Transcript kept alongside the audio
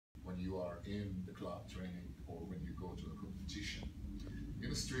in the club training or when you go to a competition. In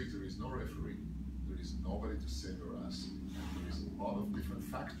the street there is no referee, there is nobody to save your ass, and there is a lot of different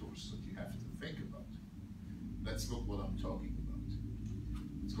factors that you have to think about. Let's look what I'm talking about.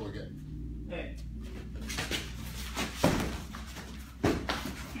 Let's go again. Hey.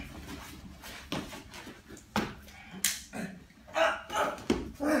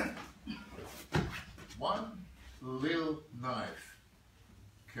 One little knife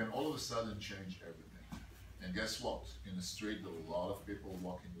can all of a sudden change everything. And guess what? In the street, there are a lot of people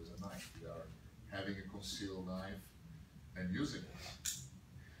walking with a knife. They are having a concealed knife and using it.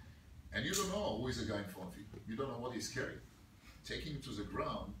 And you don't know who is the guy in front of you. You don't know what he's carrying. Taking it to the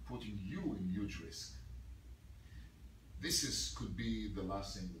ground, putting you in huge risk. This could be the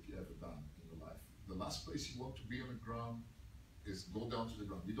last thing that you ever done in your life. The last place you want to be on the ground is go down to the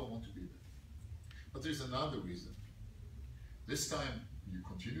ground. You don't want to be there. But there's another reason. This time you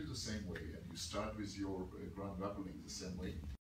continue the same way and you start with your ground grappling the same way.